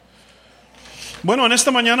Bueno, en esta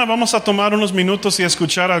mañana vamos a tomar unos minutos y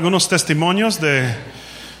escuchar algunos testimonios de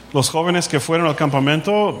los jóvenes que fueron al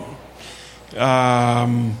campamento. La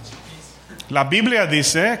Biblia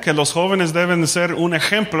dice que los jóvenes deben ser un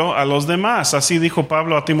ejemplo a los demás. Así dijo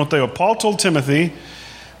Pablo a Timoteo. Paul told Timothy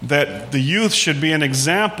that the youth should be an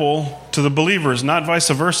example to the believers, not vice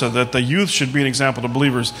versa, that the youth should be an example to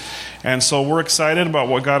believers. And so we're excited about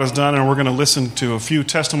what God has done, and we're going to listen to a few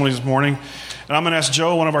testimonies this morning. And I'm going to ask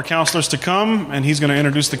Joe, one of our counselors, to come, and he's going to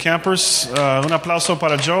introduce the campers. Un aplauso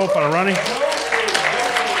para Joe, para Ronnie.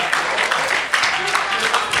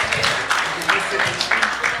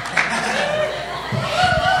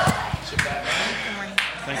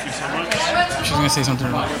 Thank you so much. She's going to say something.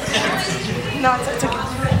 No, it's okay.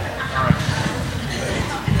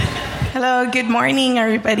 Hello, good morning,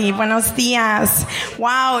 everybody. Buenos dias.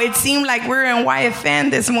 Wow, it seemed like we're in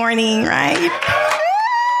YFN this morning, right?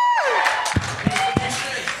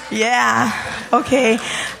 Yeah, okay.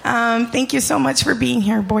 Thank you so much for being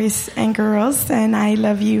here, boys and girls, and I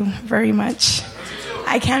love you very much.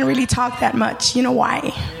 I can't really talk that much. You know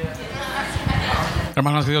why?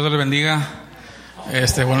 Hermanos, que Dios les bendiga.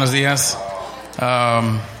 Buenos días.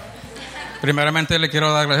 Primeramente le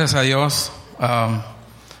quiero dar gracias a Dios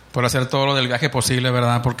por hacer todo lo del viaje posible,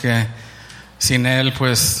 ¿verdad? Porque sin Él,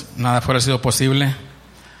 pues, nada fuera sido posible.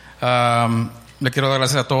 Le quiero dar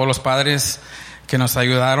gracias a todos los padres que nos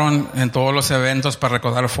ayudaron en todos los eventos para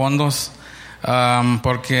recaudar fondos.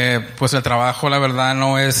 Porque, pues, el trabajo, la verdad,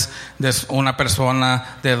 no es de una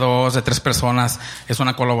persona, de dos, de tres personas. Es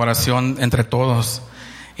una colaboración entre todos.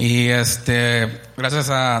 Y, gracias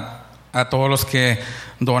a todos los que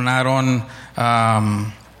donaron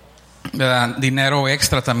dinero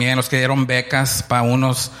extra también, los que dieron becas para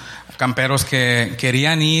unos camperos que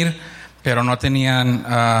querían ir pero no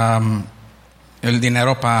tenían el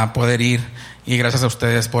dinero para poder ir, y gracias a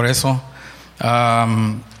ustedes por eso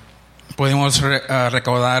pudimos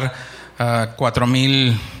recaudar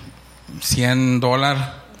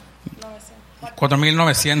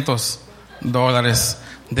 $4,900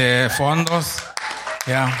 de fondos.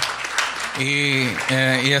 Yeah. Y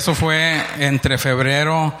eso fue entre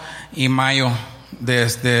febrero y mayo,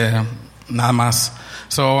 desde nada más.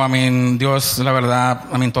 So, Dios, la verdad,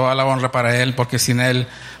 toda la honra para Él, porque sin Él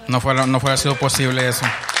no fuera sido posible eso.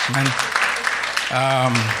 Amen.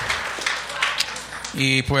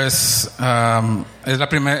 Y pues es el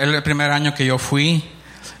primer año que yo fui,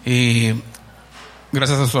 y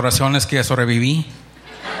gracias a sus oraciones que sobreviví.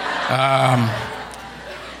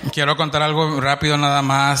 Quiero contar algo rápido nada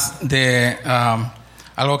más de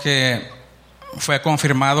algo que fue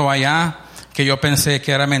confirmado allá, que yo pensé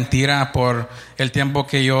que era mentira por el tiempo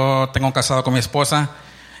que yo tengo casado con mi esposa,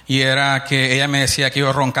 y era que ella me decía que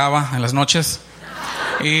yo roncaba en las noches.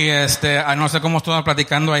 Y no sé cómo estuve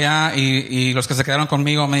platicando allá, y los que se quedaron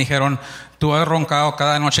conmigo me dijeron: tú has roncado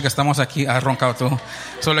cada noche que estamos aquí, has roncado tú.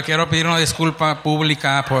 Solo quiero pedir una disculpa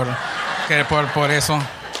pública por eso.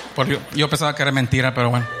 Porque yo pensaba que era mentira, pero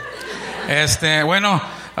bueno. Ya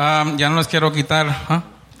no les quiero quitar.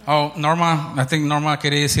 Norma, I think Norma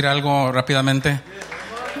quería decir algo rápidamente,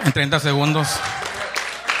 en 30 segundos.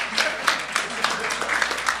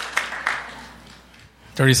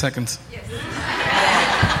 30 seconds.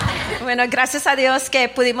 Bueno, gracias a Dios que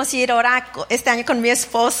pudimos ir ahora este año con mi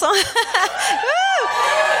esposo.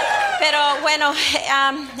 Pero bueno,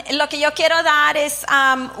 lo que yo quiero dar es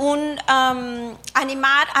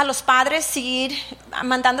animar a los padres, seguir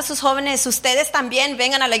mandando a sus jóvenes. Ustedes también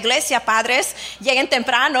vengan a la iglesia, padres, lleguen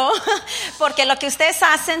temprano, porque lo que ustedes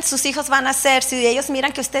hacen, sus hijos van a hacer. Si ellos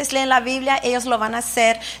miran que ustedes leen la Biblia, ellos lo van a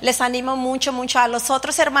hacer. Les animo mucho, mucho a los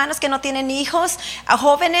otros hermanos que no tienen hijos, a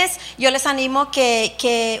jóvenes. Yo les animo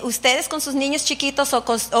que ustedes con sus niños chiquitos o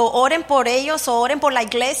oren por ellos, o oren por la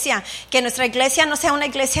iglesia, que nuestra iglesia no sea una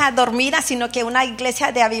iglesia dormida, sino que una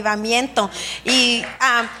iglesia de avivamiento. Y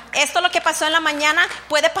esto, lo que pasó en la mañana,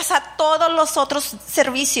 puede pasar todos los otros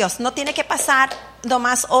servicios, no tiene que pasar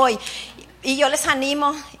nomás hoy. Y yo les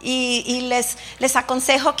animo y les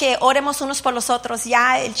aconsejo que oremos unos por los otros.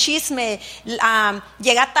 Ya el chisme,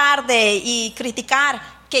 llega tarde y criticar,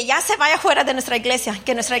 que ya se vaya fuera de nuestra iglesia,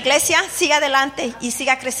 que nuestra iglesia siga adelante y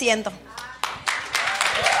siga creciendo.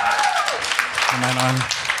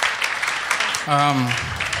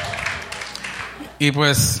 Y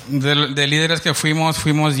pues de líderes que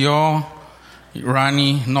fuimos yo,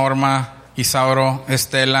 Ronnie, Norma, Isauro,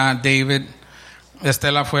 Estela, David.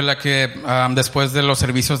 Estela fue la que después de los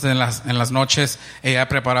servicios en las noches, ella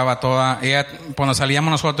preparaba toda. Ella, cuando salíamos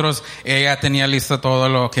nosotros, ella tenía listo todo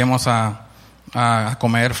lo que íbamos a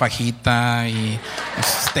comer, fajita y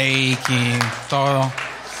steak y todo.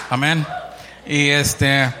 Amén. Y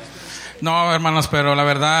No, hermanos, pero la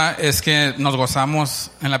verdad es que nos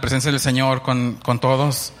gozamos en la presencia del Señor con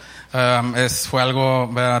todos. Fue algo,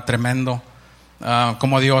 ¿verdad?, tremendo.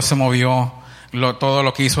 Como Dios se movió, todo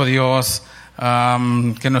lo que hizo Dios.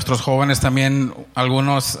 Que nuestros jóvenes también,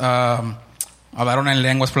 algunos hablaron en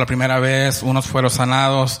lenguas por la primera vez, unos fueron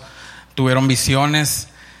sanados, tuvieron visiones.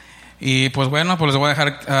 Y pues bueno, pues les voy a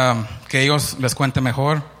dejar que ellos les cuenten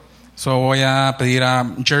mejor. So voy a pedir a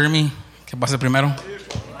Jeremy que pase primero.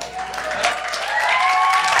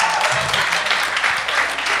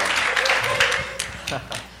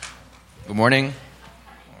 Good morning.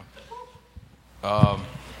 Just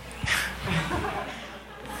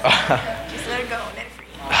let it go, let it free.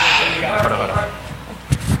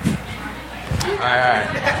 All right.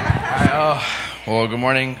 Well, good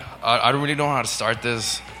morning. I don't really know how to start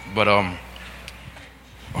this, but I'm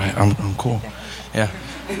cool. Yeah.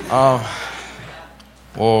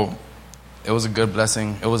 Well, it was a good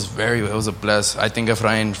blessing. It was a bless. I thank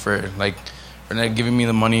Efrain for giving me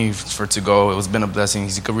the money to go. It was been a blessing.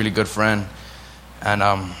 He's a really good friend, and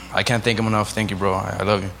I can't thank him enough. Thank you, bro. I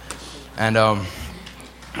love you. And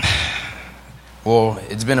well,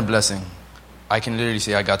 it's been a blessing. I can literally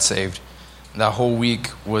say I got saved. That whole week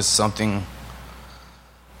was something.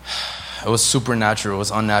 It was supernatural. It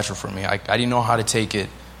was unnatural for me. I didn't know how to take it,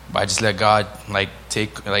 but I just let God I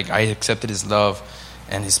accepted His love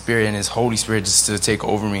and His Spirit and His Holy Spirit just to take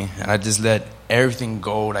over me, and I just let everything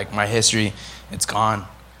go. Like my history, it's gone.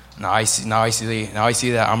 Now I see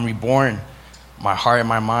that I'm reborn. My heart,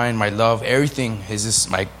 my mind, my love, everything is just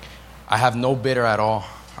like I have no bitter at all.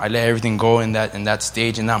 I let everything go in that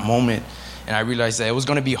stage, in that moment, and I realized that it was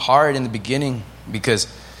going to be hard in the beginning because,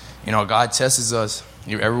 God tests us.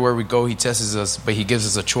 Everywhere we go, He tests us, but He gives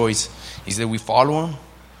us a choice. He said we follow Him,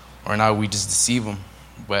 or not we just deceive Him.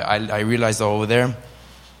 But I realized over there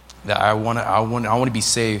that I want to be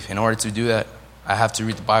saved. In order to do that, I have to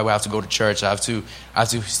read the Bible. I have to go to church. I have to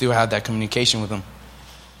still have that communication with Him.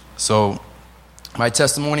 So, my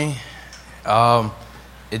testimony,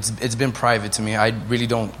 it's been private to me. I really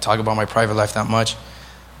don't talk about my private life that much,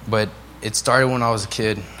 but it started when I was a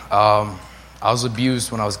kid. I was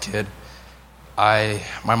abused when I was a kid. My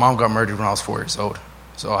mom got murdered when I was 4 years old,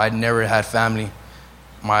 so I never had family.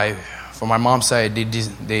 From my mom's side, they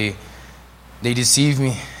deceive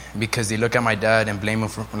me because they look at my dad and blame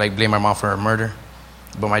my mom for her murder,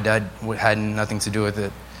 but my dad had nothing to do with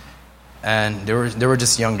it. And they were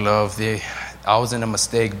just young love. I wasn't a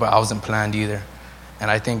mistake, but I wasn't planned either. And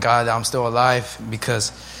I thank God that I'm still alive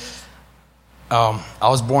because I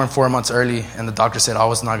was born 4 months early, and the doctor said I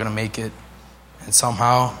was not gonna make it. And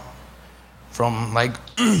somehow,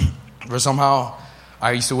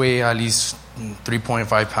 I used to weigh at least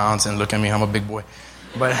 3.5 pounds, and look at me, I'm a big boy.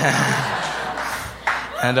 But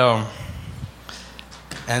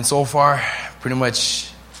and so far, pretty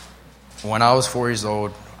much, when I was 4 years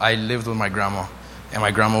old, I lived with my grandma, and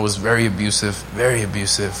my grandma was very abusive, very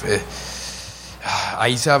abusive. I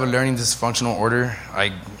used to have a learning dysfunctional order.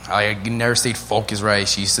 I never stayed focused right.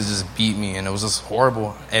 She used to just beat me, and it was just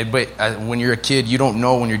horrible. But when you're a kid, you don't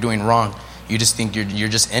know when you're doing wrong. You just think you're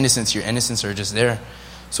just innocent. Your innocence are just there.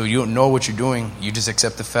 So you don't know what you're doing. You just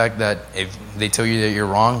accept the fact that if they tell you that you're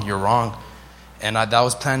wrong, you're wrong. And that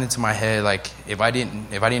was planted into my head. Like if I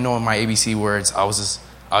didn't know my ABC words,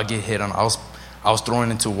 I'll get hit on. I was thrown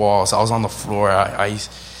into walls. I was on the floor. It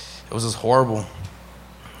was just horrible.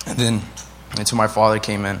 And then until my father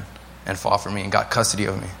came in and fought for me and got custody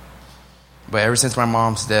of me. But ever since my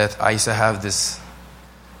mom's death, I used to have this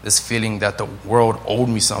feeling that the world owed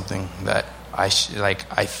me something, that I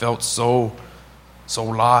felt so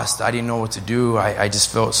lost. I didn't know what to do. I just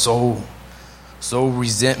felt so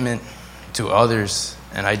resentment to others,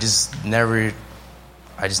 and I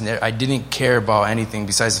didn't care about anything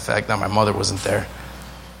besides the fact that my mother wasn't there.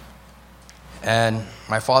 And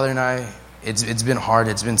my father and I, it's been hard.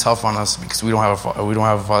 It's been tough on us because we don't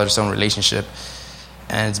have a father-son relationship,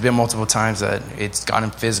 and it's been multiple times that it's gotten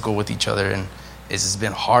physical with each other, and it's just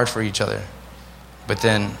been hard for each other. But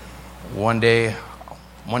then one day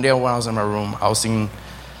when I was in my room, I was thinking.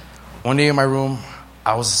 One day in my room,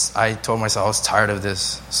 I told myself I was tired of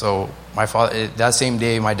this. So my father, that same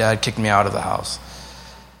day, my dad kicked me out of the house,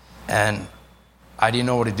 and I didn't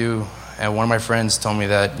know what to do. And one of my friends told me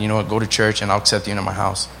that, go to church and I'll accept you into my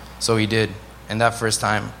house. So he did. And that first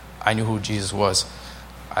time, I knew who Jesus was.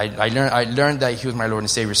 I learned that He was my Lord and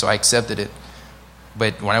Savior, so I accepted it.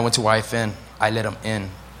 But when I went to YFN, I let Him in.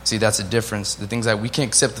 See, that's the difference. The things that we can't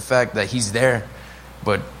accept the fact that He's there,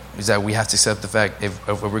 but is that we have to accept the fact if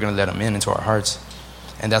we're going to let Him in into our hearts.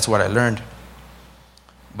 And that's what I learned.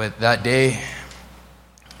 But that day,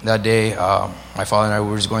 that day, my father and I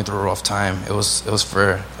were just going through a rough time. It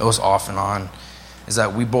was off and on. Is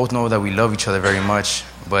that we both know that we love each other very much,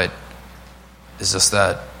 but it's just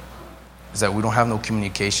that we don't have no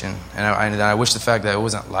communication. And I wish the fact that it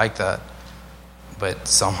wasn't like that, but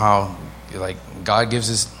somehow, like, God gives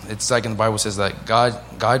us. It's like in the Bible says that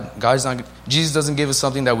God's not. Jesus doesn't give us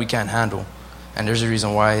something that we can't handle, and there's a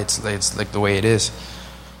reason why it's like the way it is.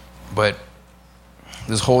 But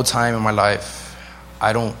this whole time in my life,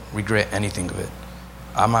 I don't regret anything of it.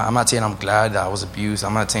 I'm not saying I'm glad that I was abused.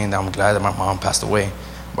 I'm not saying that I'm glad that my mom passed away.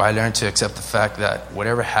 But I learned to accept the fact that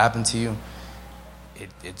whatever happened to you,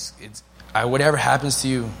 whatever happens to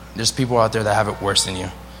you, there's people out there that have it worse than you.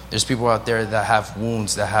 There's people out there that have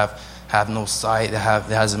wounds, that have no sight, that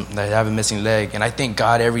have a missing leg. And I thank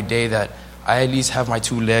God every day that I at least have my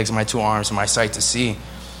 2 legs, my 2 arms, and my sight to see,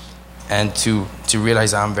 and to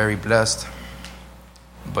realize I'm very blessed.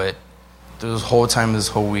 But through this whole time, this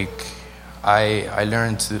whole week, I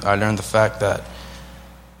learned the fact that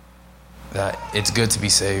it's good to be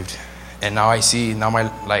saved. And now I see in my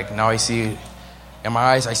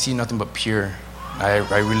eyes, I see nothing but pure. I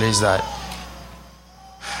realize that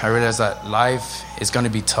life is going to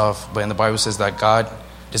be tough, but in the Bible says that God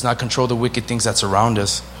does not control the wicked things that surround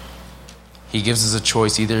us. He gives us a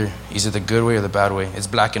choice, either the good way or the bad way. It's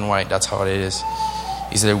black and white. That's how it is.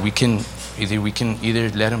 He said we can either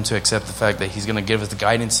let him to accept the fact that he's going to give us the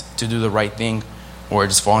guidance to do the right thing, or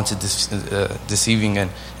just fall into deceiving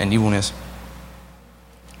and evilness.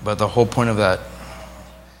 But the whole point of that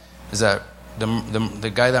is that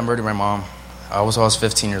the guy that murdered my mom, I was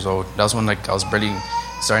 15 years old. That was when I was barely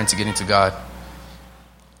starting to get into God.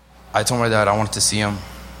 I told my dad I wanted to see him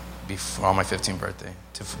before my 15th birthday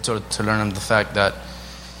to learn him the fact that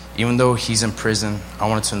even though he's in prison, I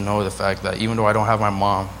wanted to know the fact that even though I don't have my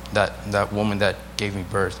mom, that woman that gave me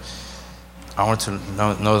birth, I wanted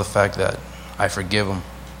to know the fact that I forgive him.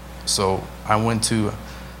 So I went to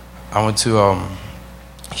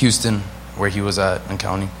Houston, where he was at in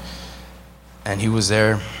county, and he was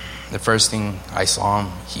there. The first thing I saw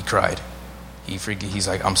him, he cried. He's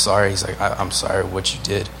like, I'm sorry. He's like, I'm sorry what you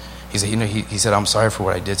did. He said, he said, I'm sorry for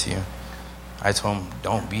what I did to you. I told him,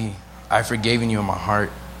 don't be. I've forgiven you in my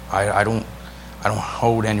heart. I don't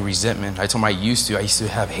hold any resentment. I told him I used to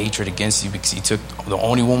have hatred against you because he took the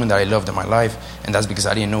only woman that I loved in my life, and that's because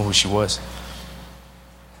I didn't know who she was.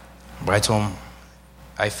 But I told him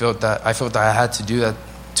I felt that I had to do that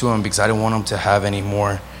to him because I didn't want him to have any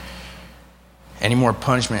more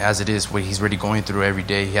punishment as it is what he's already going through every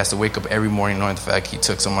day. He has to wake up every morning knowing the fact he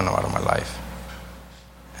took someone out of my life.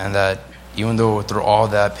 And that even though through all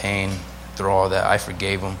that pain, through all that, I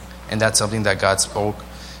forgave him. And that's something that God spoke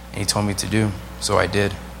and he told me to do. So I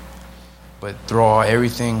did. But through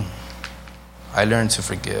everything, I learned to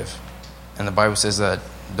forgive. And the Bible says that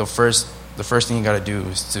the first thing you got to do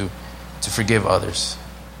is to forgive others.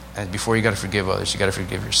 And before you got to forgive others, you got to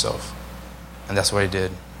forgive yourself. And that's what I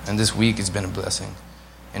did. And this week it's been a blessing.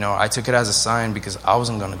 I took it as a sign because I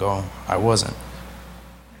wasn't going to go. I wasn't.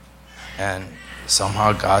 And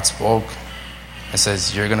somehow God spoke and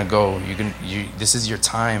says, you're going to go. This is your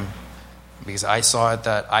time. Because I saw it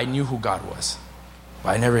that I knew who God was. But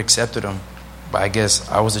I never accepted him. But I guess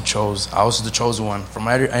I was the chosen one. From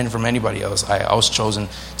anybody else, I was chosen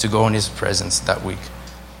to go in his presence that week.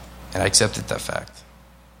 And I accepted that fact.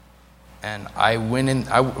 And I went in,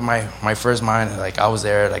 my first mind, like I was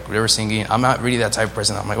there, like they were singing. I'm not really that type of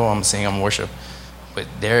person. I'm like, I'm singing, I'm worship. But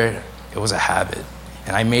there, it was a habit.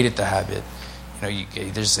 And I made it the habit.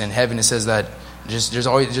 There's in heaven, it says that there's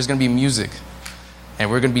going to be music. And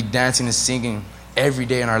we're going to be dancing and singing every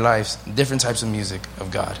day in our lives, different types of music of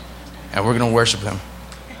God. And we're going to worship him.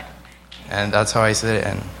 And that's how I said it.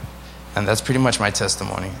 And that's pretty much my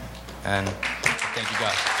testimony. And thank you,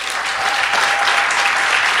 God.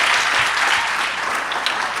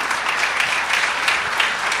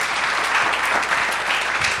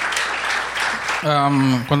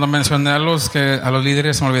 Cuando mencioné a los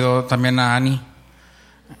líderes, me olvidó también a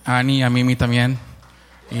Annie, a Mimi también,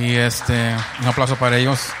 y un aplauso para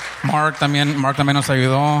ellos. Mark también nos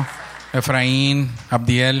ayudó, Efraín,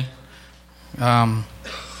 Abdiel,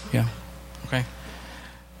 okay,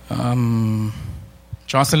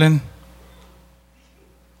 Jocelyn.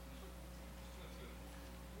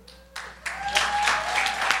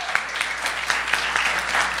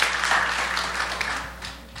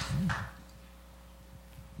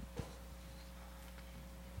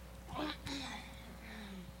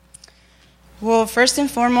 Well, first and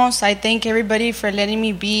foremost, I thank everybody for letting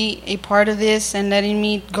me be a part of this and letting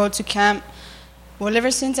me go to camp. Well,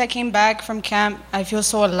 ever since I came back from camp, I feel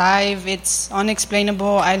so alive. It's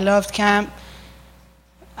unexplainable. I loved camp.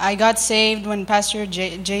 I got saved when Pastor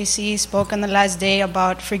JC spoke on the last day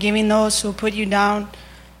about forgiving those who put you down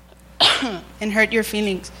and hurt your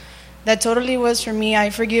feelings. That totally was for me. I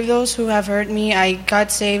forgive those who have hurt me. I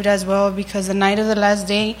got saved as well because the night of the last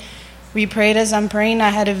day, we prayed. As I'm praying, I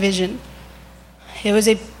had a vision. It was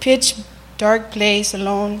a pitch dark place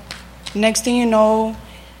alone. Next thing you know,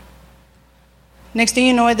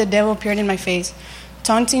 the devil appeared in my face,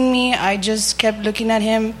 taunting me. I just kept looking at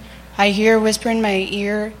him. I hear a whisper in my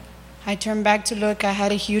ear. I turned back to look. I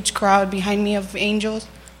had a huge crowd behind me of angels.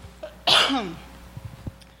 I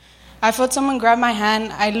felt someone grab my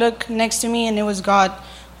hand. I looked next to me, and it was God.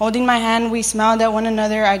 Holding my hand, we smiled at one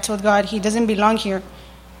another. I told God, he doesn't belong here.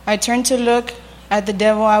 I turned to look at the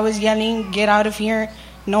devil. I was yelling, get out of here.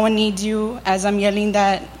 No one needs you. As I'm yelling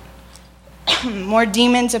that, more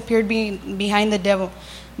demons appeared behind the devil.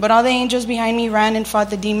 But all the angels behind me ran and fought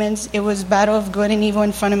the demons. It was battle of good and evil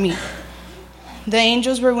in front of me. The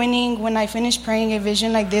angels were winning. When I finished praying, a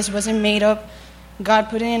vision like this wasn't made up. God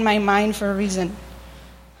put it in my mind for a reason.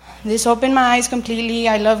 This opened my eyes completely.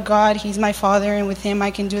 I love God. He's my Father, and with him I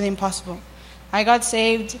can do the impossible. I got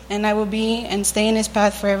saved, and I will be and stay in his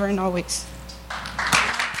path forever and always.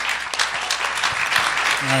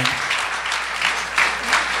 All right.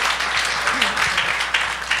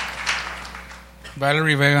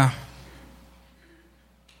 Valerie Vega.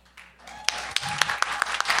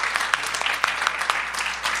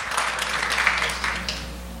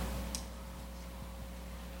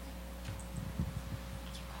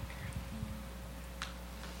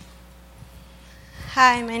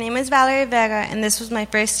 Hi, my name is Valerie Vega, and this was my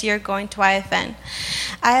first year going to YFN.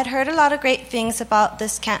 I had heard a lot of great things about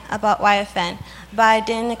about YFN, but I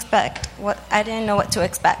didn't know what to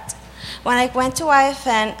expect. When I went to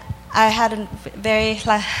YFN, I had a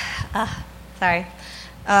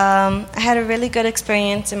I had a really good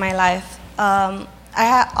experience in my life.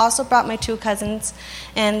 I also brought my 2 cousins,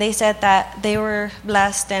 and they said that they were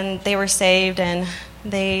blessed and they were saved, and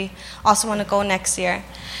they also want to go next year.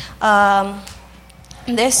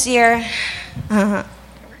 This year,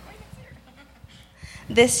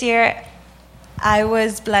 I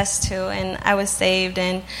was blessed too, and I was saved,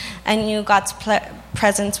 and I knew God's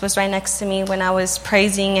presence was right next to me when I was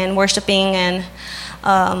praising and worshiping, and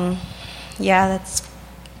I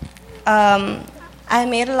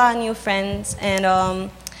made a lot of new friends, and I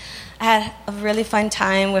had a really fun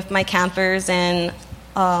time with my campers and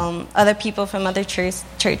other people from other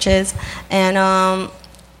churches, and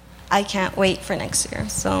I can't wait for next year.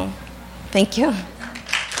 So, thank you.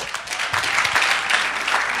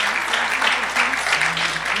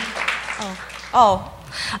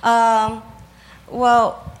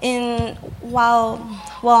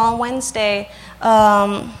 On Wednesday,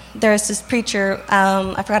 there's this preacher,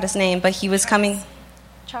 I forgot his name, but he was coming.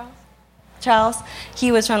 Charles,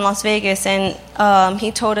 he was from Las Vegas, and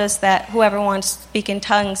he told us that whoever wants to speak in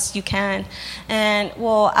tongues, you can. And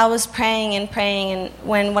I was praying, and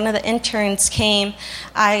when one of the interns came,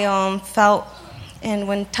 I felt and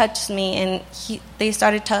when touched me, and they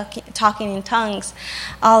started talking in tongues.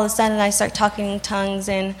 All of a sudden, I started talking in tongues,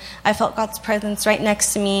 and I felt God's presence right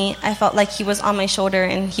next to me. I felt like He was on my shoulder,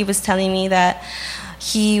 and He was telling me that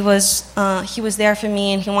He was there for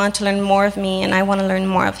me, and He wanted to learn more of me, and I want to learn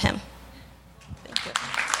more of Him.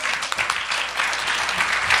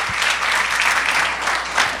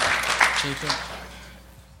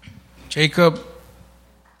 Jacob.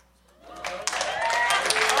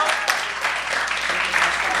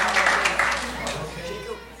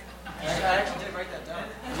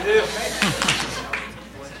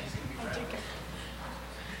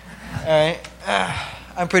 All right.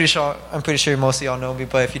 I'm pretty sure most of y'all know me,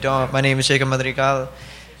 but if you don't, my name is Jacob Madrigal.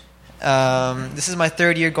 This is my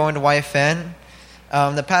 3rd year going to YFN.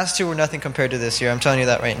 The past 2 were nothing compared to this year. I'm telling you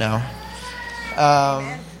that right now.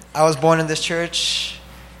 I was born in this church.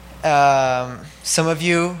 Some of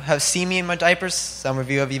you have seen me in my diapers. Some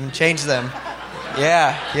of you have even changed them.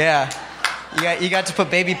 Yeah. You got to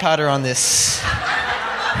put baby powder on this.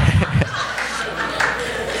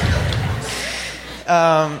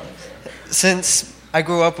 Since I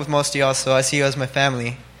grew up with most of y'all, so I see you as my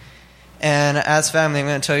family. And as family, I'm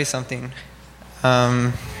going to tell you something.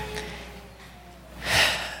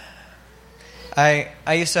 I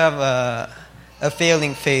used to have a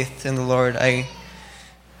failing faith in the Lord. I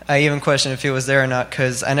even questioned if He was there or not,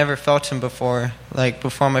 because I never felt Him before, like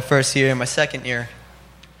before my first year and my second year.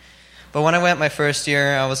 But when I went my first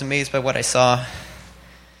year, I was amazed by what I saw.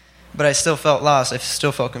 But I still felt lost. I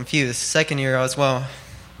still felt confused. Second year as well.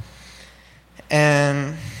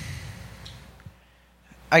 And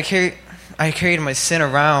I carried my sin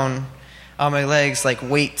around on my legs like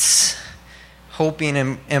weights, hoping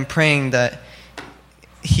and praying that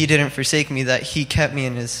he didn't forsake me, that he kept me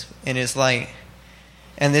in his light.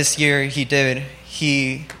 And this year he did.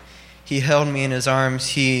 He held me in his arms.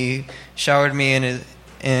 He showered me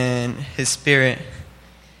in his spirit.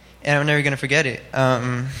 And I'm never going to forget it.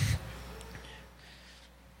 I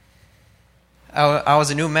was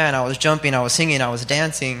a new man. I was jumping, I was singing, I was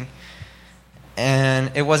dancing.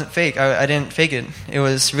 And it wasn't fake. I didn't fake it. It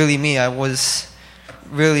was really me. I was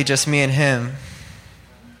really just me and him.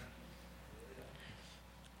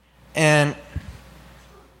 And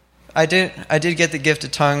I did get the gift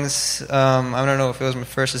of tongues. I don't know if it was my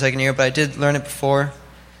first or second year, but I did learn it before.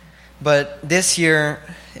 But this year,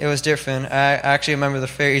 it was different. I actually remember the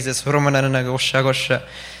phrase, it's gosha, gosha.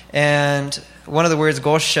 And one of the words,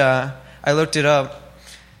 gosha, I looked it up,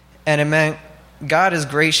 and it meant God is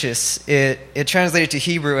gracious. It translated to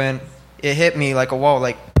Hebrew, and it hit me like a wall.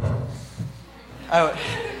 Like I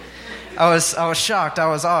was shocked. I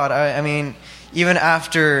was awed. I mean, even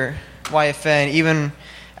after YFN, even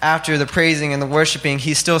after the praising and the worshiping,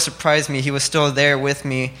 he still surprised me. He was still there with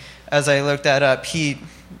me as I looked that up.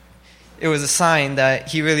 It was a sign that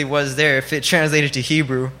he really was there if it translated to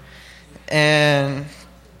Hebrew. And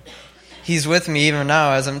he's with me even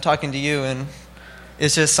now as I'm talking to you, and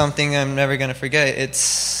it's just something I'm never going to forget.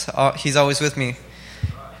 He's always with me.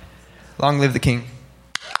 Long live the King.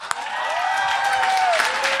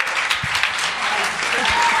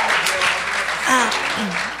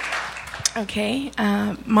 Okay,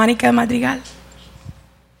 Monica Madrigal.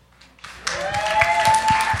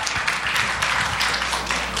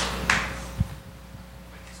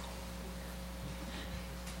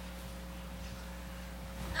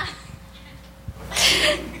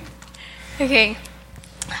 Okay.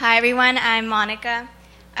 Hi, everyone. I'm Monica.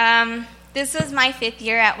 This was my 5th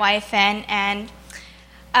year at YFN,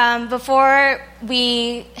 and before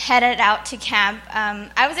we headed out to camp,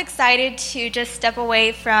 I was excited to just step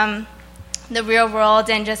away from the real world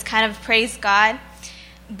and just kind of praise God.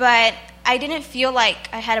 But I didn't feel like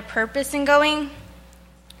I had a purpose in going,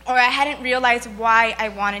 or I hadn't realized why I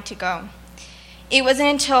wanted to go. It wasn't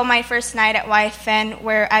until my first night at YFN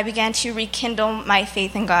where I began to rekindle my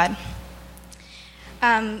faith in God.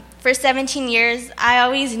 For 17 years, I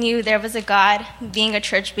always knew there was a God, being a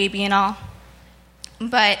church baby and all.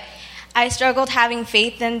 But I struggled having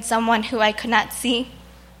faith in someone who I could not see.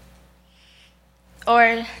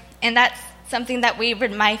 And that's something that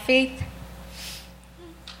wavered my faith.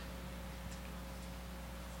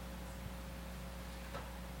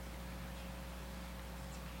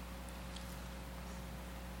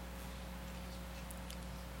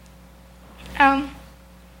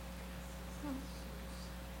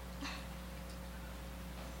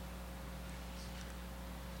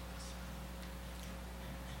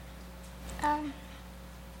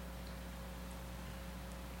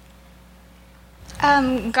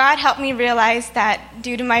 God helped me realize that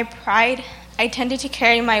due to my pride, I tended to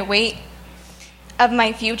carry my weight of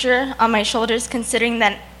my future on my shoulders, considering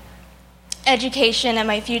that education and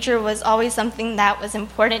my future was always something that was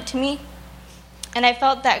important to me. And I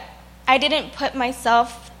felt that I didn't put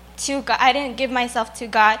myself to God, I didn't give myself to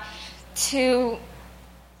God to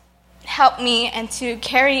help me and to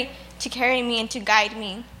carry me and to guide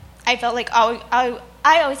me. I felt like I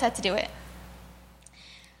always had to do it.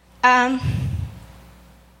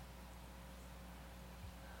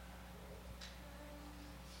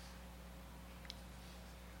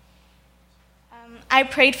 I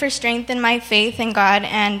prayed for strength in my faith in God,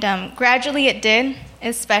 and gradually it did,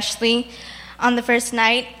 especially on the first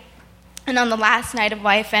night and on the last night of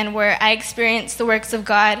YFN, where I experienced the works of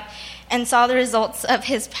God and saw the results of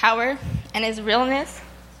His power and His realness.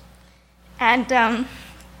 And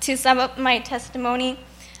to sum up my testimony,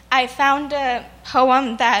 I found a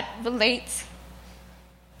poem that relates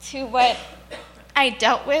to what I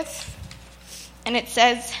dealt with, and it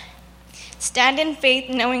says, "Stand in faith,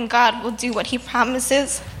 knowing God will do what He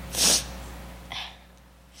promises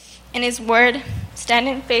in His word. Stand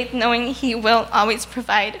in faith, knowing He will always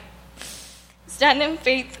provide. Stand in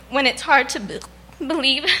faith when it's hard to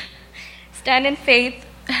believe. Stand in faith.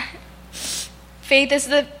 Faith is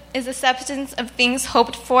the substance of things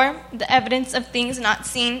hoped for, the evidence of things not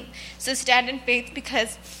seen. So stand in faith,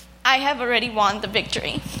 because I have already won the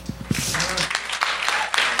victory."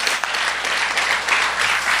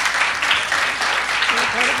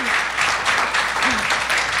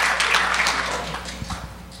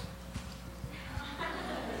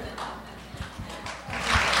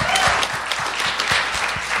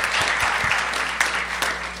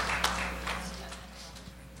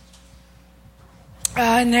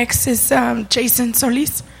 Next is Jason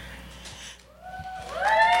Solis.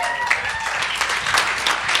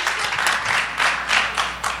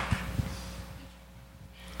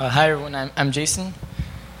 Hi everyone, I'm Jason.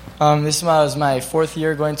 This was my 4th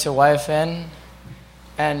year going to YFN,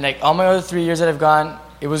 and like all my other 3 years that I've gone,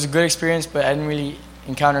 it was a good experience, but I didn't really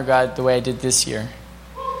encounter God the way I did this year.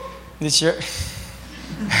 This year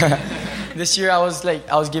I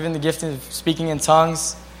was given the gift of speaking in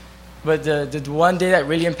tongues, but the one day that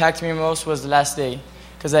really impacted me most was the last day,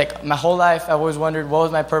 because like my whole life I always wondered what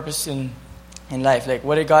was my purpose in life, like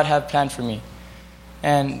what did God have planned for me.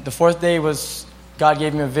 And the 4th day was God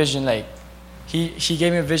gave me a vision, like He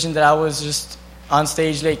gave me a vision that I was just on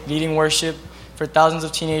stage, like leading worship for thousands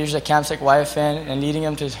of teenagers at camps like YFN and leading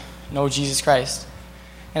them to know Jesus Christ.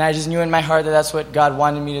 And I just knew in my heart that that's what God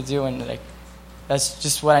wanted me to do, and like that's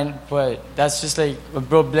just that's just like a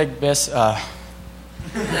real big best.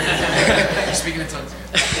 Speaking in tongues.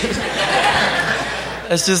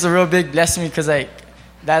 That's just a real big blessing because like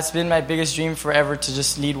that's been my biggest dream forever, to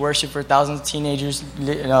just lead worship for thousands of teenagers,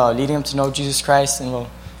 leading them to know Jesus Christ, and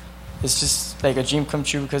it's just like a dream come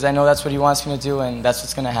true because I know that's what He wants me to do, and that's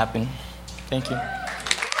what's going to happen. Thank you.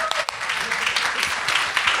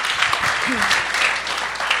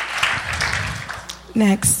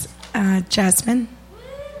 Next, Jasmine.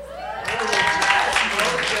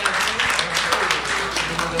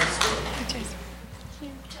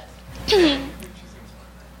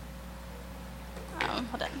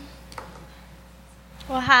 Hold on.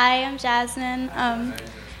 Well, hi, I'm Jasmine.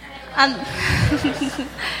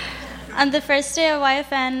 On the first day of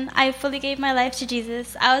YFN, I fully gave my life to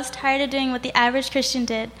Jesus. I was tired of doing what the average Christian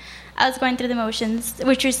did. I was going through the motions,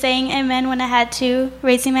 which were saying amen when I had to,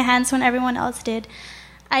 raising my hands when everyone else did.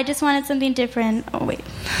 I just wanted something different. Oh, wait.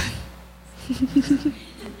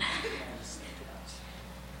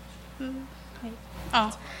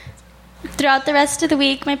 Throughout the rest of the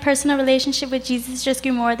week, my personal relationship with Jesus just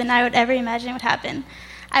grew more than I would ever imagine would happen.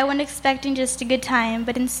 I wasn't expecting just a good time,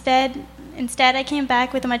 but instead I came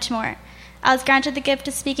back with much more. I was granted the gift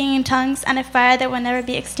of speaking in tongues and a fire that will never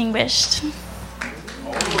be extinguished.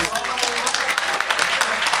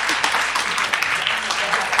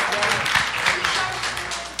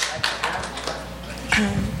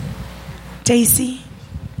 Daisy.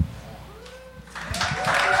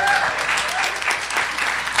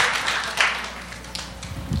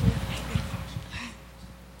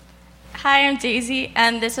 Hi, I'm Daisy,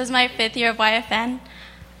 and this was my 5th year of YFN.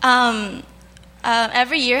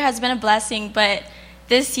 Every year has been a blessing, but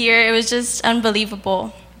this year it was just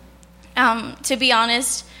unbelievable. To be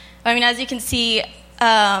honest, I mean, as you can see,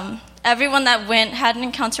 everyone that went had an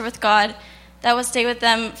encounter with God that will stay with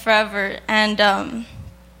them forever. And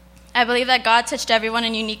I believe that God touched everyone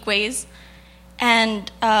in unique ways.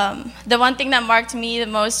 And the one thing that marked me the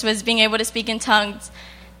most was being able to speak in tongues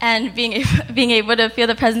and being able to feel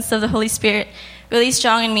the presence of the Holy Spirit really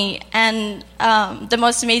strong in me. And the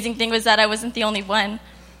most amazing thing was that I wasn't the only one.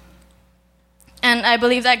 And I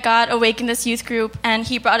believe that God awakened this youth group, and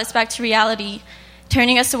He brought us back to reality,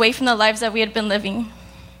 turning us away from the lives that we had been living.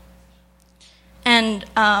 And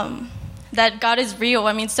that God is real.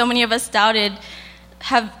 I mean, so many of us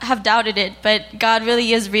have doubted it, but God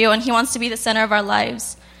really is real, and He wants to be the center of our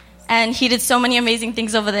lives. And He did so many amazing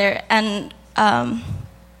things over there. And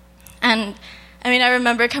I mean, I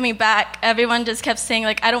remember coming back, everyone just kept saying,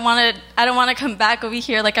 like, I don't want to come back over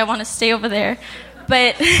here, like, I want to stay over there.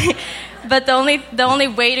 But but the only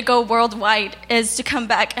way to go worldwide is to come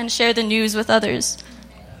back and share the news with others.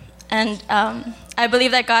 And I believe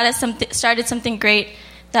that God has started something great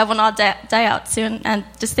that will not die out soon. And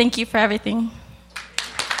just thank you for everything.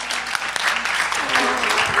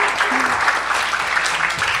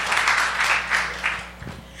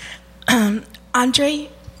 Andre?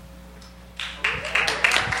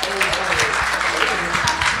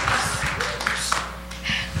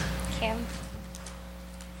 Okay.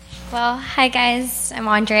 Well, hi guys, I'm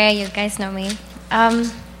Andrea, you guys know me.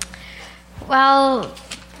 Well,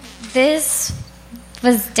 this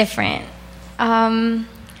was different. I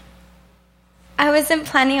wasn't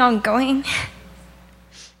planning on going.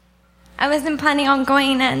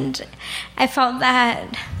 And I felt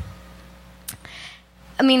that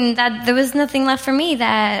there was nothing left for me,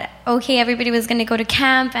 that, okay, everybody was going to go to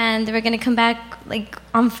camp and they were going to come back like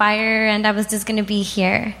on fire and I was just going to be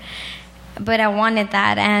here. But I wanted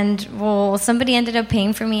that, and well, somebody ended up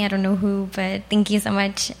paying for me. I don't know who, but thank you so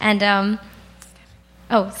much. And,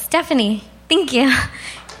 Stephanie, thank you.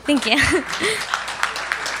 Thank you.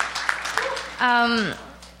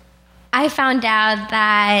 I found out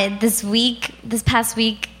that this past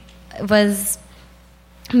week was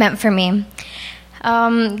meant for me.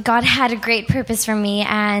 God had a great purpose for me,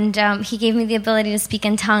 and He gave me the ability to speak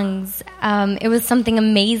in tongues. It was something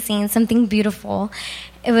amazing, something beautiful.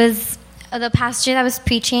 It was the pastor that was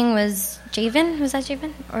preaching was Javen. Was that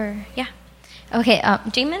Javen? Or yeah. Okay,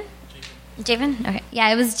 Jamin? Javen? Okay. Yeah,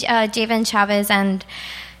 it was Javen Chavez, and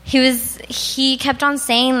he kept on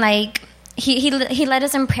saying, like, he led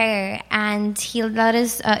us in prayer, and he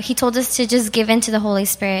told us to just give in to the Holy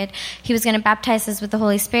Spirit. He was going to baptize us with the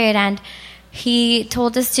Holy Spirit, and he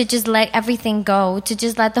told us to just let everything go, to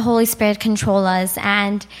just let the Holy Spirit control us.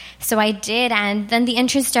 And so I did, and then the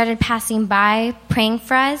interest started passing by, praying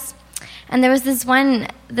for us. And there was this one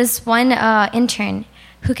intern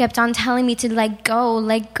who kept on telling me to let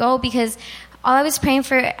go, because all I was praying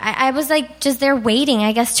for, I was like just there waiting,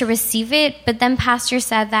 I guess, to receive it. But then Pastor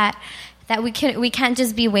said that we can't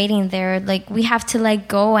just be waiting there. Like, we have to let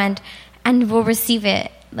go, and we'll receive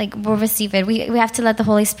it. Like, we'll receive it. We have to let the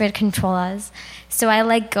Holy Spirit control us. So I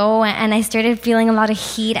let go, and I started feeling a lot of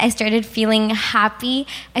heat. I started feeling happy.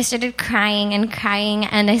 I started crying,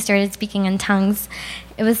 and I started speaking in tongues.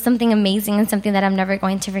 It was something amazing and something that I'm never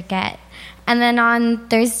going to forget. And then on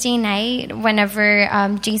Thursday night, whenever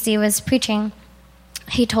JC was preaching,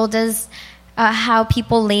 he told us how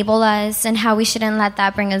people label us and how we shouldn't let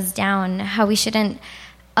that bring us down, how we shouldn't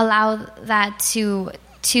allow that to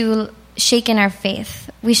shake in our faith.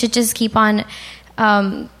 We should just keep on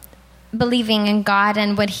believing in God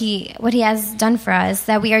and what He has done for us,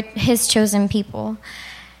 that we are His chosen people.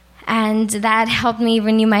 And that helped me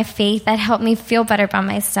renew my faith. That helped me feel better about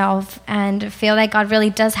myself and feel like God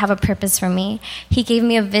really does have a purpose for me. He gave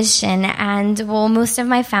me a vision, and most of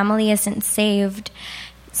my family isn't saved.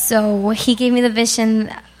 So He gave me the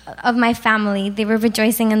vision of my family. They were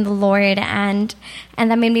rejoicing in the Lord, and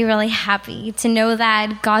that made me really happy to know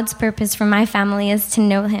that God's purpose for my family is to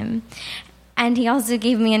know Him. And He also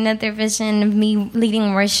gave me another vision of me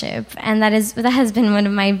leading worship, and that has been one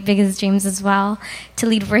of my biggest dreams as well, to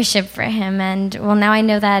lead worship for Him. And now I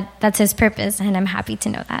know that that's His purpose, and I'm happy to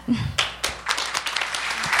know that.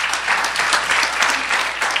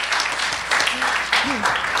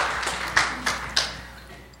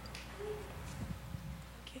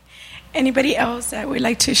 Anybody else that would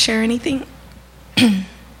like to share anything?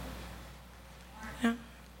 No?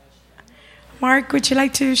 Mark, would you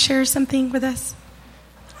like to share something with us?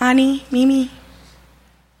 Ani, Mimi?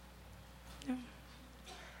 No?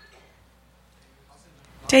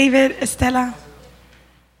 David, Estela?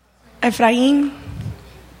 Efraim?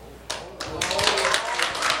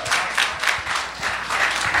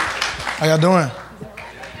 How y'all doing?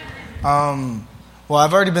 Well,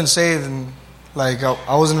 I've already been saved, and like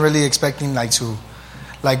I wasn't really expecting to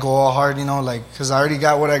go all hard, because I already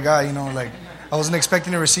got what I got, like I wasn't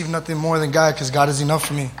expecting to receive nothing more than God, because God is enough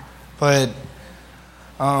for me. But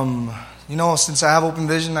since I have Open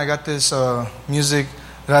Vision, I got this music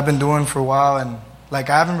that I've been doing for a while, and I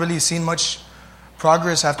haven't really seen much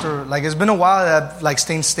progress after. It's been a while that I've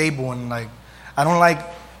staying stable, and I don't like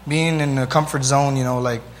being in a comfort zone,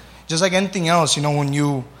 just like anything else, when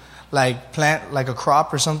you plant a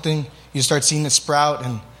crop or something, you start seeing it sprout,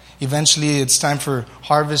 and eventually it's time for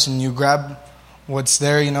harvest, and you grab what's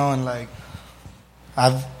there, and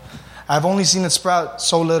I've only seen it sprout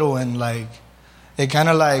so little, and it kind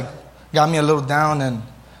of got me a little down, and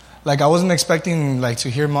I wasn't expecting to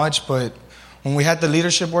hear much. But when we had the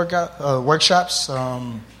leadership workshops,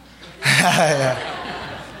 the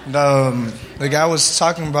guy was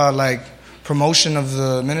talking about promotion of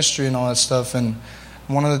the ministry and all that stuff, and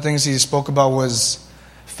one of the things he spoke about was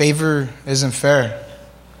favor isn't fair.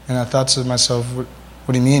 And I thought to myself, what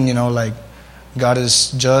do you mean? God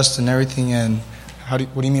is just and everything, and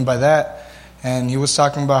what do you mean by that? And he was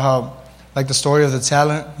talking about how, the story of the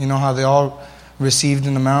talent, how they all received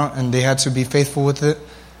an amount and they had to be faithful with it.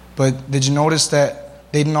 But did you notice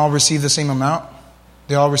that they didn't all receive the same amount?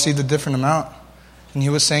 They all received a different amount. And he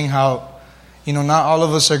was saying how, not all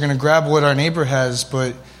of us are going to grab what our neighbor has,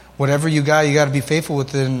 but whatever you got to be faithful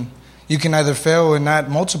with it. And you can either fail and not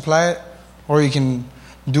multiply it, or you can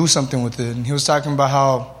do something with it. And he was talking about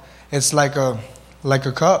how it's like a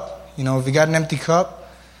cup. If you got an empty cup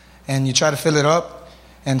and you try to fill it up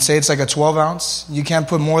and say it's a 12 ounce, you can't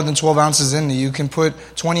put more than 12 ounces in it. You can put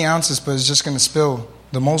 20 ounces, but it's just going to spill.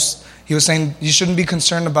 He was saying you shouldn't be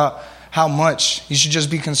concerned about how much. You should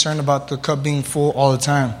just be concerned about the cup being full all the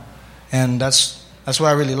time. And that's what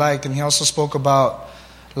I really liked. And he also spoke about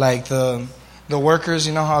the workers,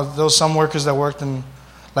 how those some workers that worked in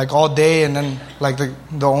all day, and then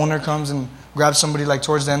the owner comes and grabs somebody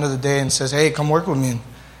towards the end of the day and says, hey, come work with me. And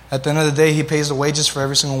at the end of the day, he pays the wages for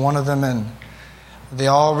every single one of them, and they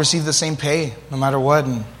all receive the same pay no matter what.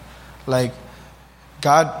 And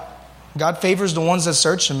God God favors the ones that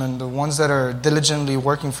search Him and the ones that are diligently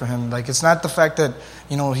working for Him. Like, it's not the fact that,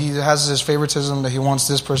 He has this favoritism that He wants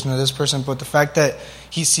this person or this person, but the fact that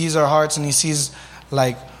He sees our hearts and He sees,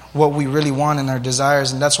 like, what we really want and our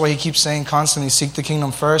desires. And that's why He keeps saying constantly, seek the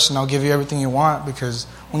kingdom first and I'll give you everything you want. Because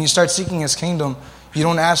when you start seeking His kingdom, you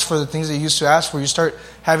don't ask for the things that you used to ask for. You start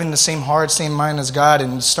having the same heart, same mind as God,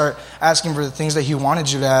 and you start asking for the things that He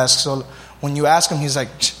wanted you to ask. So when you ask Him, He's like,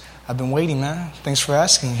 I've been waiting, man. Thanks for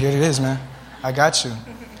asking. Here it is, man. I got you.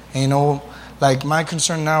 And, like, my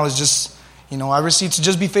concern now is just, I receive to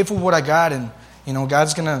just be faithful with what I got. And,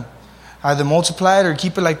 God's going to either multiply it or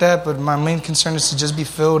keep it like that. But my main concern is to just be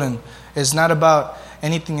filled. And it's not about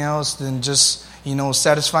anything else than just,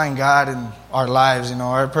 satisfying God in our lives.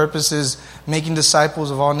 Our purpose is making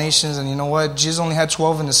disciples of all nations. And you know what? Jesus only had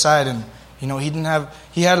 12 in His side. And,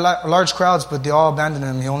 he had large crowds, but they all abandoned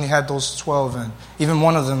Him. He only had those 12. And even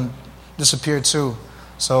one of them disappeared too.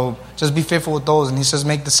 So just be faithful with those. And He says,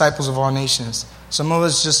 make disciples of all nations. Some of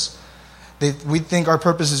us we think our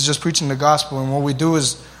purpose is just preaching the gospel. And what we do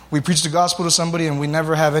is we preach the gospel to somebody and we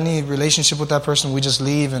never have any relationship with that person. We just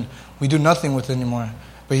leave and we do nothing with it anymore.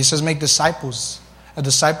 But He says, make disciples. A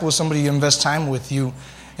disciple is somebody you invest time with. You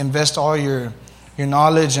invest all your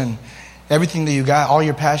knowledge and everything that you got, all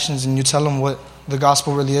your passions, and you tell them what the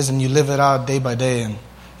gospel really is, and you live it out day by day. And,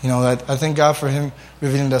 I thank God for Him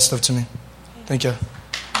revealing that stuff to me. Thank you.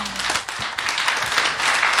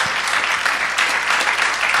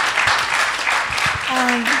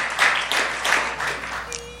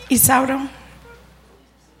 Isauro.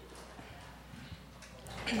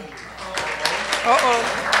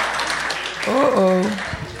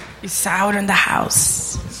 Isauro in the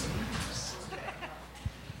house.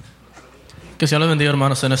 Que Señor los bendiga,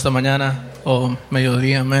 hermanos, en esta mañana o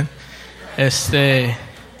mediodía, amén.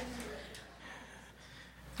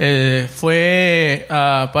 Fue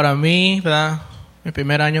para mí, ¿verdad?, mi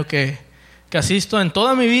primer año que asisto en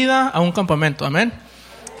toda mi vida a un campamento, amén.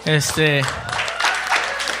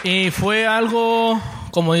 Y fue algo,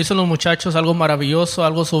 como dicen los muchachos, algo maravilloso,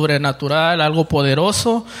 algo sobrenatural, algo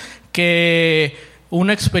poderoso, que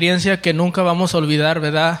una experiencia que nunca vamos a olvidar,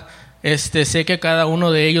 ¿verdad? Sé que cada uno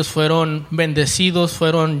de ellos fueron bendecidos,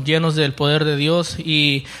 fueron llenos del poder de Dios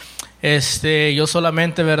y yo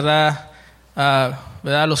solamente, ¿verdad?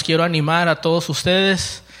 Los quiero animar a todos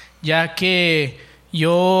ustedes, ya que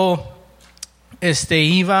yo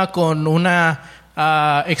iba con una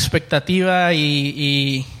expectativa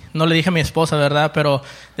y no le dije a mi esposa, ¿verdad? Pero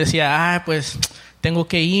decía, pues tengo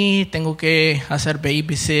que ir, tengo que hacer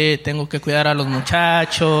babysit, tengo que cuidar a los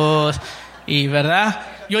muchachos y, ¿verdad?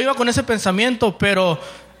 Yo iba con ese pensamiento, pero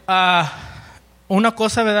una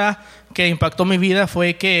cosa, ¿verdad?, que impactó mi vida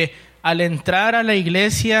fue que al entrar a la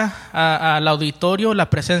iglesia, al auditorio, la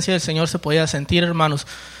presencia del Señor se podía sentir, hermanos.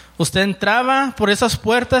 Usted entraba por esas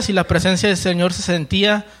puertas y la presencia del Señor se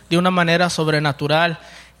sentía de una manera sobrenatural.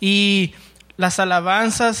 Y las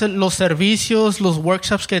alabanzas, los servicios, los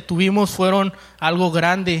workshops que tuvimos fueron algo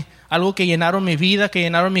grande, algo que llenaron mi vida, que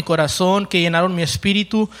llenaron mi corazón, que llenaron mi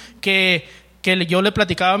espíritu, que yo le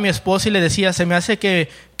platicaba a mi esposa y le decía, se me hace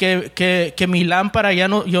que mi lámpara ya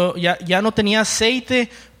no tenía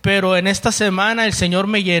aceite, pero en esta semana el Señor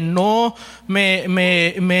me llenó,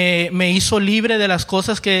 me hizo libre de las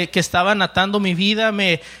cosas que estaban atando mi vida,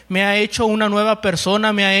 me ha hecho una nueva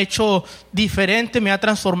persona, me ha hecho diferente, me ha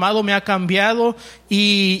transformado, me ha cambiado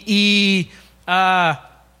y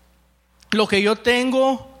lo que yo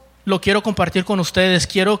tengo lo quiero compartir con ustedes.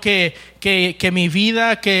 Quiero que mi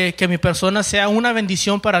vida, que mi persona sea una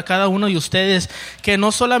bendición para cada uno de ustedes, que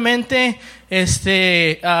no solamente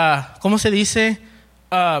 ¿cómo se dice?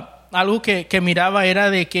 Algo que miraba era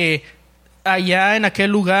de que allá en aquel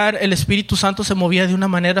lugar el Espíritu Santo se movía de una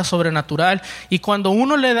manera sobrenatural, y cuando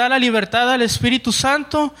uno le da la libertad al Espíritu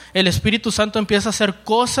Santo, el Espíritu Santo empieza a hacer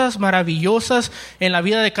cosas maravillosas en la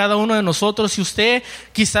vida de cada uno de nosotros. Si usted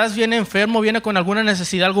quizás viene enfermo, viene con alguna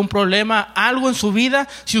necesidad, algún problema, algo en su vida,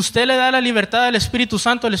 si usted le da la libertad al Espíritu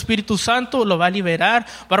Santo, el Espíritu Santo lo va a liberar,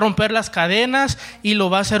 va a romper las cadenas y lo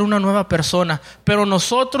va a hacer una nueva persona. Pero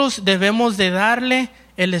nosotros debemos de darle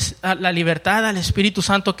la libertad al Espíritu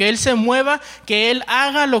Santo, que Él se mueva, que Él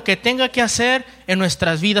haga lo que tenga que hacer en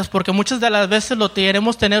nuestras vidas, porque muchas de las veces lo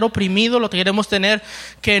queremos tener oprimido, lo queremos tener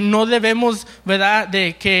que no debemos, ¿verdad?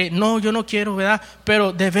 De que no, yo no quiero, ¿verdad?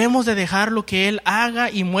 Pero debemos de dejar lo que Él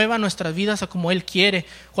haga y mueva nuestras vidas a como Él quiere.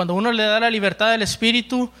 Cuando uno le da la libertad al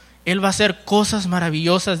Espíritu, Él va a hacer cosas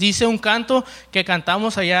maravillosas. Dice un canto que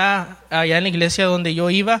cantamos allá en la iglesia donde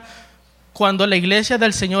yo iba: cuando la iglesia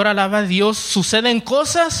del Señor alaba a Dios, suceden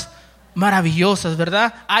cosas maravillosas,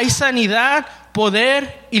 ¿verdad? Hay sanidad,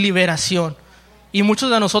 poder y liberación. Y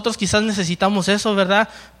muchos de nosotros quizás necesitamos eso, ¿verdad?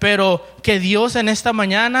 Pero que Dios en esta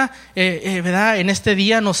mañana, ¿verdad? En este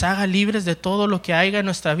día nos haga libres de todo lo que haya en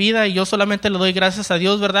nuestra vida. Y yo solamente le doy gracias a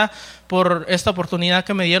Dios, ¿verdad? Por esta oportunidad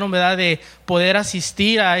que me dieron, ¿verdad? De poder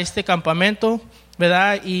asistir a este campamento,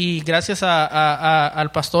 ¿verdad? Y gracias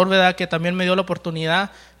al pastor, ¿verdad? Que también me dio la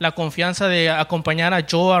oportunidad, la confianza de acompañar a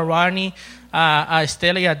Joe, a Ronnie, a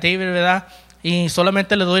Estela y a David, ¿verdad? Y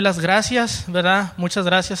solamente le doy las gracias, ¿verdad? Muchas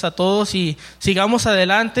gracias a todos y sigamos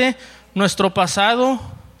adelante. Nuestro pasado,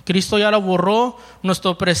 Cristo ya lo borró.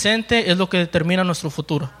 Nuestro presente es lo que determina nuestro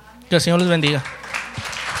futuro. Que el Señor les bendiga.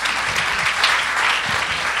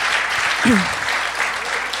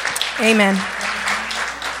 Amen.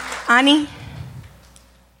 Ani.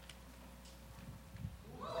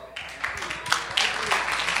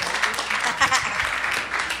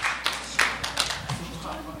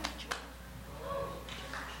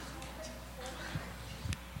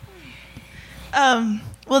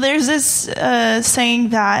 Well, there's this saying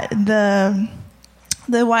that the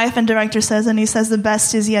YFN director says, and he says the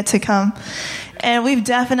best is yet to come. And we've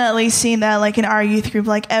definitely seen that, like in our youth group,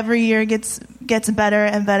 like every year gets better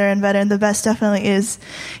and better and better, and the best definitely is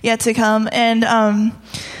yet to come. And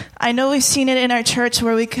I know we've seen it in our church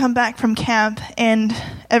where we come back from camp and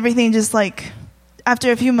everything just like,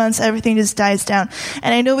 after a few months, everything just dies down.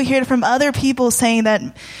 And I know we hear it from other people saying that,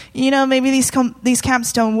 you know, maybe these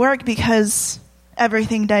camps don't work because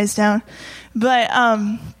everything dies down. But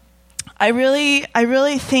I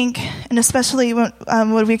really think, and especially what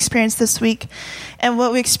we experienced this week and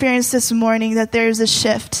what we experienced this morning, that there's a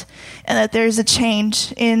shift and that there's a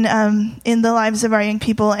change in the lives of our young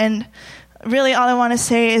people. And really all I want to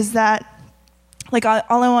say is that, like, all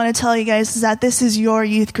I want to tell you guys is that this is your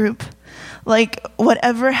youth group. Like,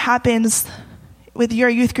 whatever happens with your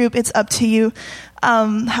youth group, it's up to you.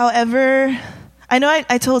 However, I know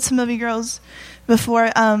I told some of you girls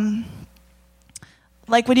before,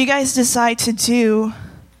 like, what you guys decide to do,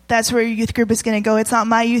 that's where your youth group is going to go. It's not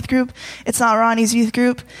my youth group. It's not Ronnie's youth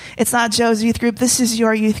group. It's not Joe's youth group. This is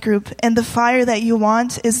your youth group. And the fire that you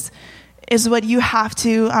want is what you have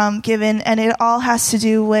to give in. And it all has to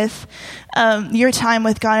do with your time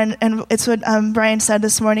with God. And it's what Brian said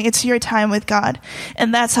this morning. It's your time with God.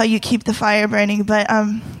 And that's how you keep the fire burning. But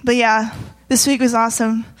yeah, this week was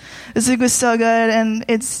awesome. This week was so good, and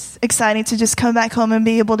it's exciting to just come back home and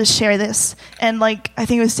be able to share this. And like I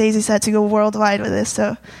think it was Daisy said, to go worldwide with this.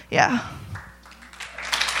 So yeah.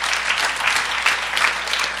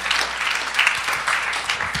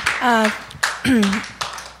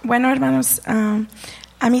 Bueno, hermanos,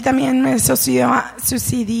 a mí también me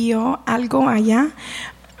sucedió algo allá.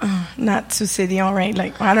 Not sucedió, right?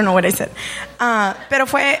 Like, I don't know what I said. Pero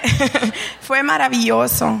fue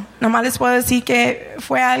maravilloso. Nomás les puedo decir que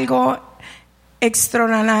fue algo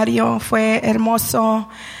extraordinario, fue hermoso.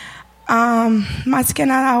 Más que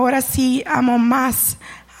nada, ahora sí amo más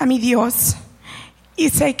a mi Dios. Y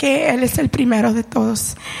sé que Él es el primero de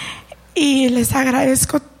todos. Y les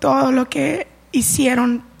agradezco todo lo que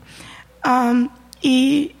hicieron.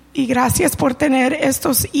 Y gracias por tener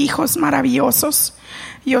estos hijos maravillosos.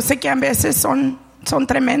 Yo sé que a veces son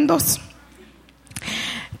tremendos,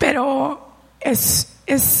 pero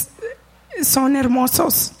son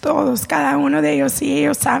hermosos todos, cada uno de ellos, y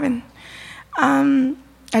ellos saben. I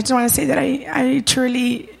just want to say that I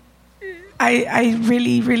truly, I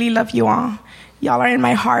really, really love you all. Y'all are in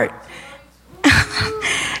my heart.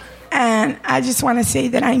 And I just want to say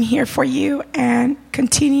that I'm here for you, and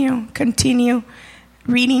continue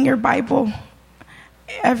reading your Bible.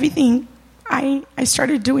 Everything. I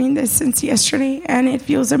started doing this since yesterday, and it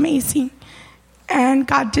feels amazing. And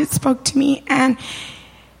God did spoke to me, and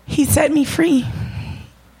He set me free.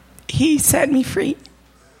 He set me free.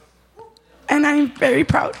 And I'm very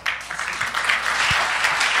proud.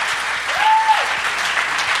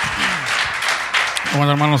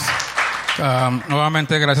 Bueno, hermanos,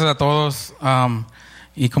 nuevamente gracias a todos.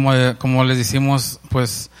 Y como les decimos,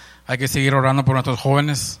 pues hay que seguir orando por nuestros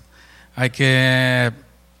jóvenes. Hay que...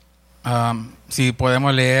 si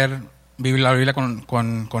podemos leer la Biblia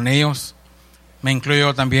con ellos, me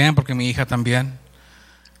incluyo también porque mi hija también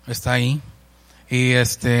está ahí. Y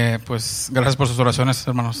pues gracias por sus oraciones,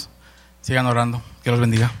 hermanos. Sigan orando. Que los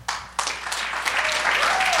bendiga.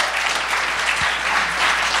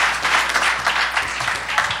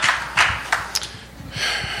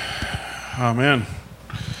 Amén.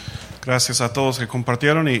 Gracias a todos que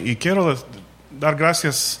compartieron y quiero dar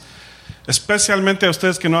gracias especialmente a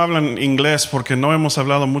ustedes que no hablan inglés, porque no hemos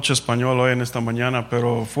hablado mucho español hoy en esta mañana,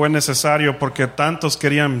 pero fue necesario porque tantos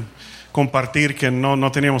querían compartir que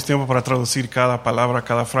no teníamos tiempo para traducir cada palabra,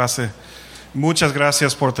 cada frase. Muchas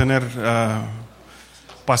gracias por tener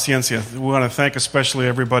paciencia. We want to thank especially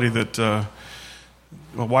everybody that,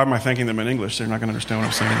 well, why am I thanking them in English? They're not going to understand what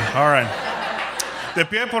I'm saying. All right. De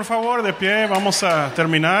pie, por favor, de pie. Vamos a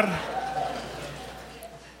terminar.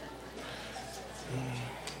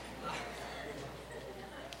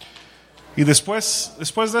 Y después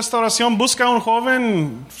de esta oración, busca a un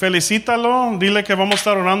joven, felicítalo, dile que vamos a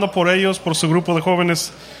estar orando por ellos, por su grupo de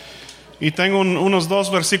jóvenes. Y tengo unos 2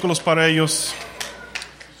 versículos para ellos.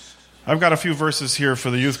 I've got a few verses here for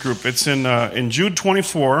the youth group. It's in Jude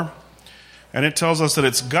 24, and it tells us that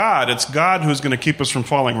it's God who's going to keep us from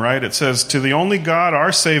falling, right? It says, to the only God,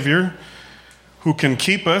 our Savior, who can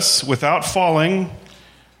keep us without falling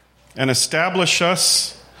and establish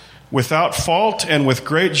us without fault and with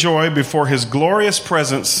great joy before his glorious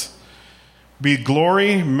presence, be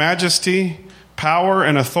glory, majesty, power,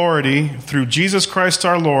 and authority through Jesus Christ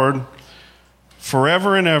our Lord,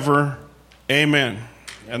 forever and ever. Amen.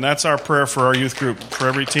 And that's our prayer for our youth group, for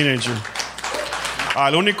every teenager.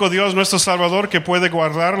 Al único Dios, nuestro Salvador, que puede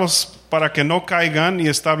guardarlos para que no caigan y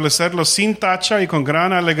establecerlos sin tacha y con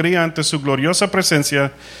gran alegría ante su gloriosa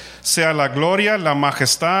presencia, sea la gloria, la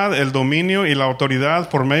majestad, el dominio y la autoridad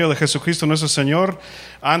por medio de Jesucristo nuestro Señor,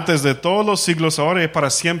 antes de todos los siglos, ahora y para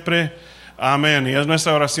siempre. Amén. Y es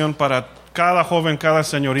nuestra oración para cada joven, cada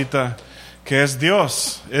señorita, que es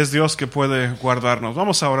Dios que puede guardarnos.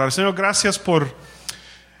 Vamos a orar. Señor, gracias por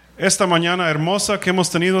esta mañana hermosa que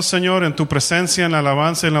hemos tenido, Señor, en tu presencia, en la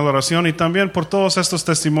alabanza, en la adoración, y también por todos estos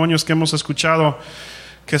testimonios que hemos escuchado,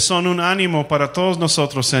 que son un ánimo para todos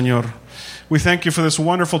nosotros, Señor. We thank you for this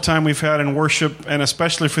wonderful time we've had in worship, and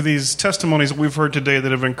especially for these testimonies that we've heard today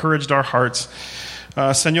that have encouraged our hearts.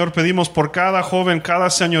 Señor, pedimos por cada joven, cada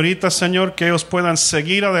señorita, Señor, que ellos puedan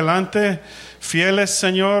seguir adelante, fieles,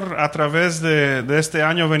 Señor, a través de este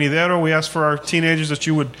año venidero. We ask for our teenagers that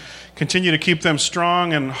you would continue to keep them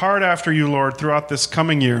strong and hard after you, Lord, throughout this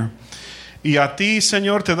coming year. Y a ti,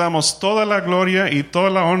 Señor, te damos toda la gloria y toda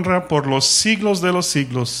la honra por los siglos de los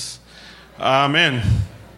siglos. Amén.